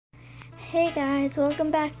Hey guys, welcome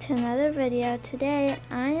back to another video. Today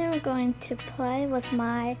I am going to play with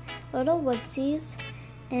my Lil Woodzeez,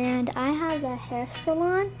 and I have the hair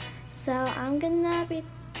salon, so I'm gonna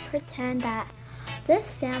pretend that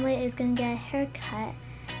this family is gonna get a haircut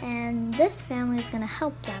and this family is gonna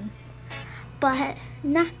help them, but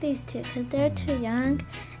not these two because they're too young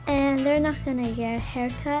and they're not gonna get a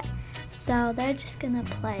haircut, so they're just gonna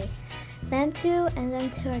play. Them two and them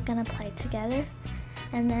two are gonna play together,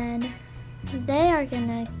 and then they are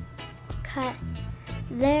gonna cut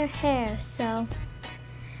their hair, so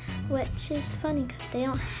which is funny because they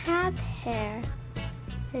don't have hair,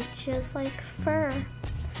 it's just like fur,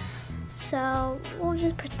 so we'll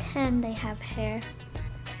just pretend they have hair.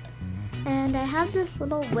 And I have this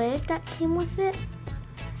little wig that came with it.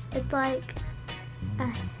 It's like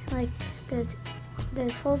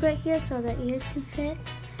there's holes right here so the ears can fit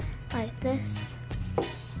like this.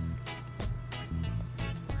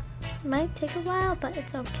 Might take a while, but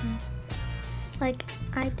it's okay. Like,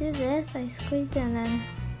 I do this, I squeeze it, and then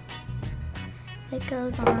it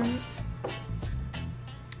goes on.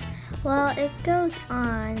 Well, it goes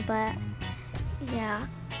on, but yeah.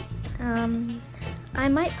 I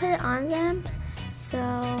might put it on them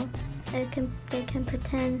so they can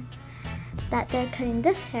pretend that they're cutting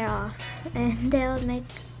this hair off, and they'll make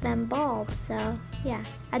them bald. So yeah,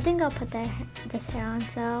 I think I'll put this hair on.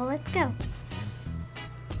 So let's go.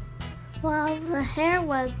 Well, the hair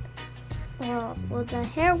was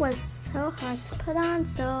so hard to put on,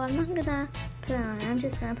 so I'm not gonna put it on. I'm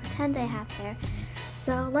just gonna pretend they have hair.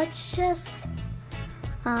 So let's just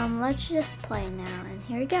play now, and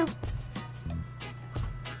here we go.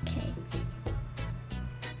 Okay.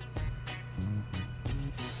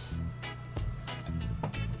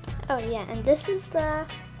 Oh yeah, and this is the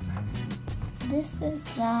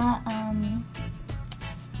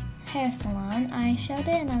hair salon. I showed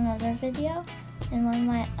it in another video. In one of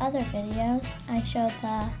my other videos, I showed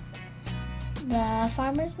the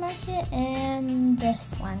farmer's market and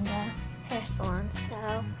this one, the hair salon.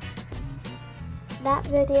 So that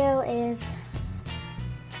video is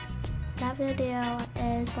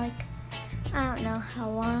like, I don't know how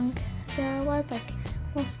long ago it was, like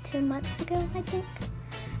almost 2 months ago, I think.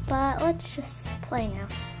 But let's just play now.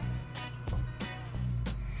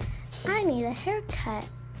 I need a haircut.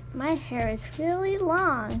 My hair is really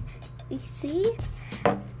long. You see?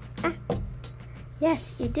 Ah.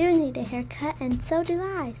 Yes, you do need a haircut, and so do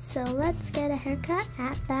I. So let's get a haircut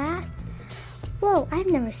at that. Whoa, I've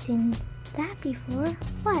never seen that before.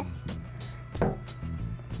 What?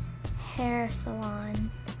 Hair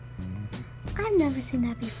salon. I've never seen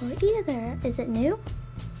that before either. Is it new?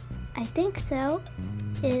 I think so.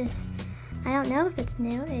 I don't know if it's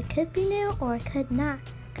new. It could be new or it could not,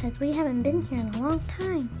 because we haven't been here in a long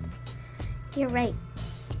time. You're right.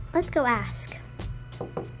 Let's go ask.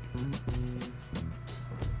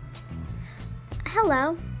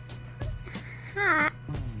 Hello.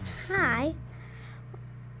 Hi.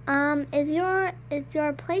 Is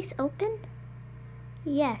your place open?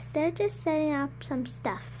 Yes, they're just setting up some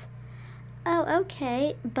stuff. Oh,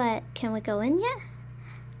 okay, but can we go in yet?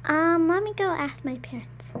 Let me go ask my parents.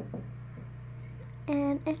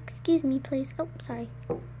 Excuse me, please. Oh, sorry.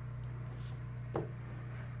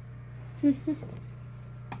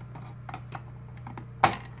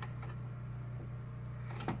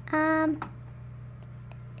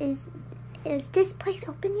 Is this place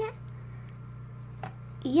open yet?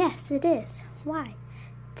 Yes, it is. Why?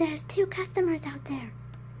 There's 2 customers out there.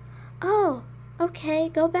 Oh, okay.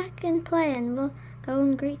 Go back and play, and we'll go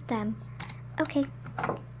and greet them. Okay.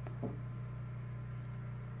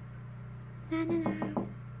 No.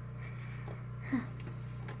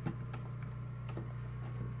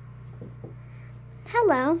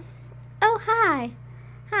 Hello. Oh, hi.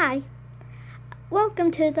 Hi.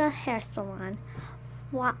 Welcome to the hair salon.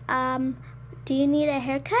 Do you need a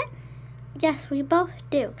haircut? Yes, we both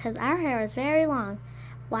do, because our hair is very long.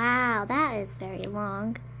 Wow, that is very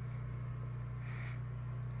long.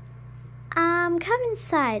 Come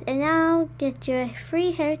inside, and I'll get you a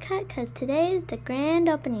free haircut, because today is the grand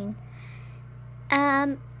opening.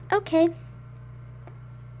 Okay.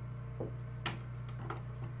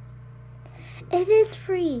 It is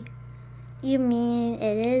free. You mean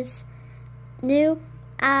it is new?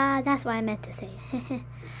 That's what I meant to say.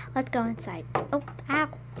 Let's go inside. Oh, ow.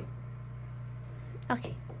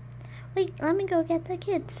 Okay. Wait, let me go get the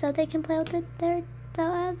kids so they can play with the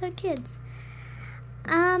other kids.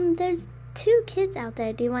 There's 2 kids out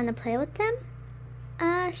there. Do you want to play with them?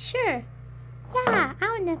 Sure. Yeah,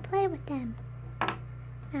 I want to play with them.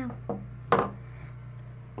 Ow.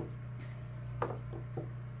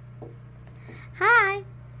 Hi.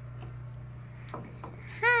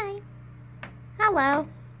 Hello.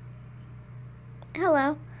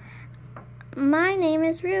 Hello. My name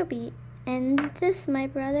is Ruby, and this is my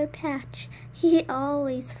brother Patch. He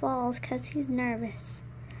always falls because he's nervous.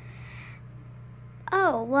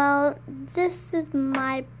 Oh, well, this is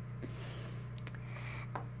my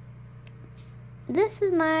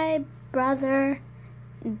brother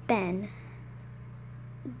Ben.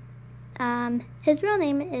 His real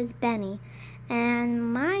name is Benny,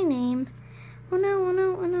 and my name, oh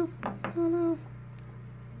no.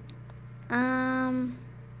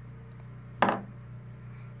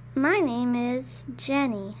 My name is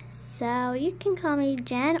Jenny, so you can call me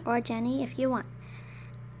Jen or Jenny if you want.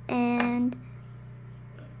 And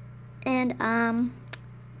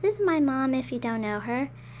this is my mom if you don't know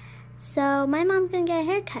her. So my mom's gonna get a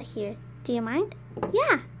haircut here. Do you mind?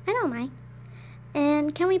 Yeah, I don't mind.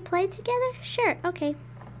 And can we play together? Sure, okay.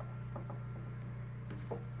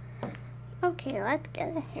 Okay, let's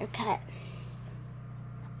get a haircut.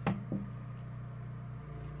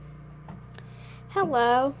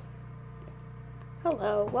 Hello.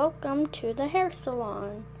 Hello, welcome to the hair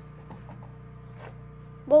salon.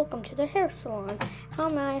 Welcome to the hair salon. How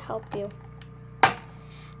may I help you?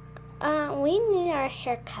 We need our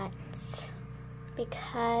haircuts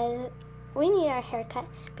because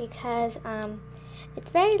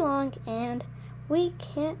it's very long and we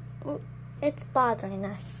can't, it's bothering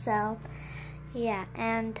us, so yeah,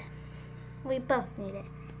 and we both need it.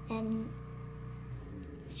 And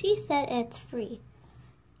she said it's free.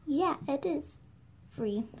 Yeah, it is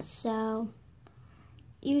free, so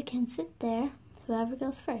you can sit there, whoever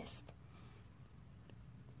goes first.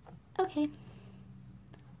 Okay,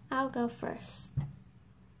 I'll go first.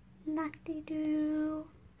 Knock-de-doo.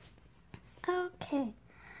 Okay,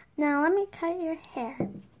 now let me cut your hair.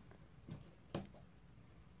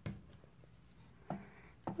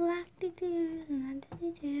 Knock-de-doo,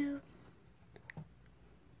 knock-de-doo.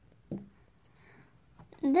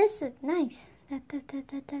 This is nice.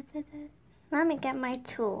 Let me get my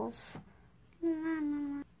tools.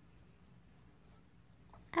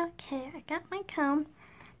 Okay, I got my comb.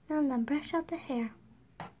 Now I'm gonna brush out the hair.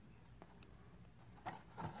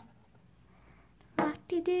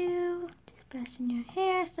 Rock-de-doo. Just brushing your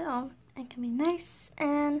hair so it can be nice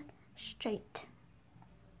and straight.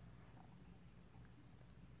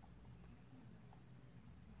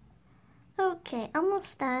 Okay,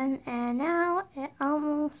 almost done, and now it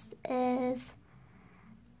almost is,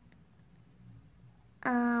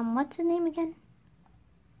 what's the name again?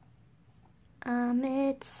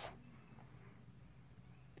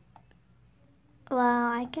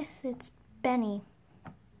 I guess it's Benny.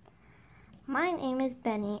 My name is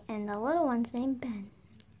Benny, and the little one's named Ben.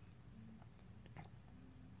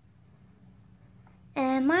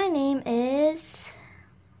 And my name is,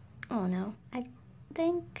 oh no, I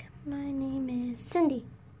think my name is Cindy.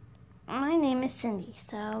 My name is Cindy,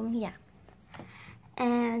 so yeah.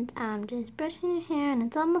 And I'm just brushing your hair and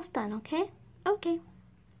it's almost done, okay? Okay.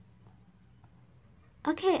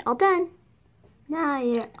 Okay, all done. Now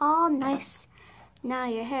you're all nice. Now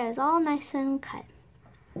your hair is all nice and cut.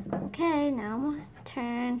 Okay, now I'm gonna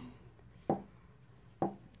turn.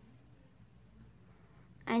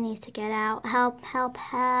 I need to get out. Help, help,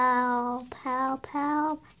 help, help,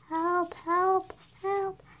 help, help, help,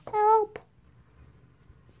 help, help.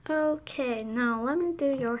 Okay, now let me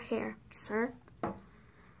do your hair, sir.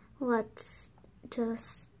 Let's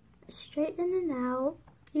just straighten it out.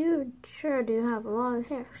 You sure do have a lot of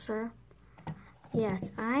hair, sir.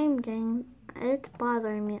 Yes, it's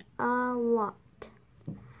bothering me a lot.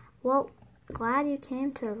 Well, glad you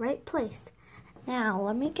came to the right place. Now,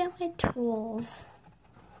 let me get my tools.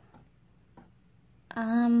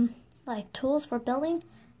 Like tools for building?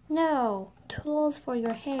 No, tools for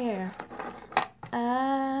your hair.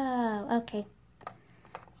 Oh, okay.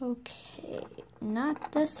 Okay,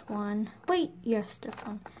 not this one. Wait, yes, this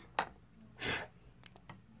one.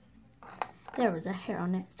 There was a hair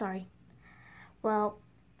on it, sorry. Well,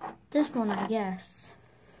 this one, I guess.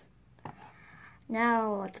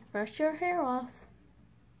 Now, let's brush your hair off.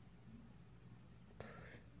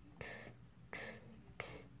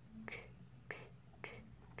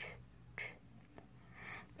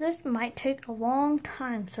 This might take a long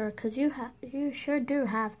time, sir, because you sure do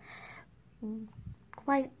have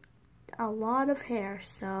quite a lot of hair,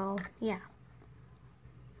 so yeah.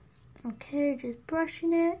 Okay, just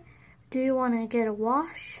brushing it. Do you want to get a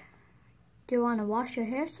wash? Do you want to wash your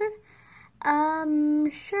hair, sir?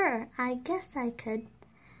 Sure, I guess I could.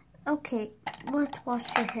 Okay, let's wash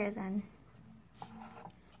your hair then.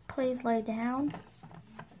 Please lay down.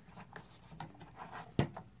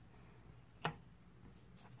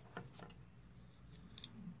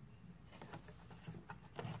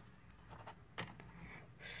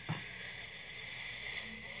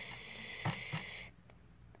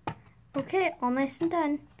 Okay, all nice and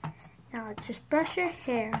done. Now let's just brush your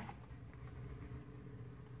hair.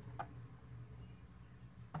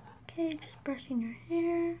 Okay, just brushing your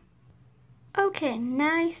hair. Okay,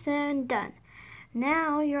 nice and done.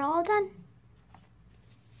 Now you're all done.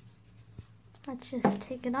 Let's just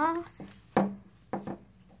take it off.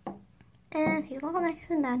 And he's all nice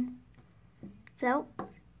and done. So,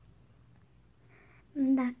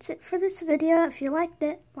 that's it for this video. If you liked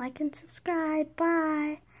it, like and subscribe.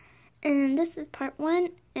 Bye. And this is part 1,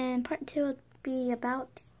 and part 2 will be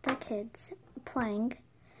about the kids playing.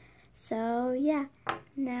 So, yeah.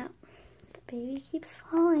 Now, the baby keeps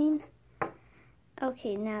falling.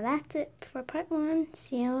 Okay, now that's it for part 1.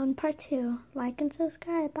 See you in part 2. Like and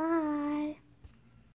subscribe. Bye.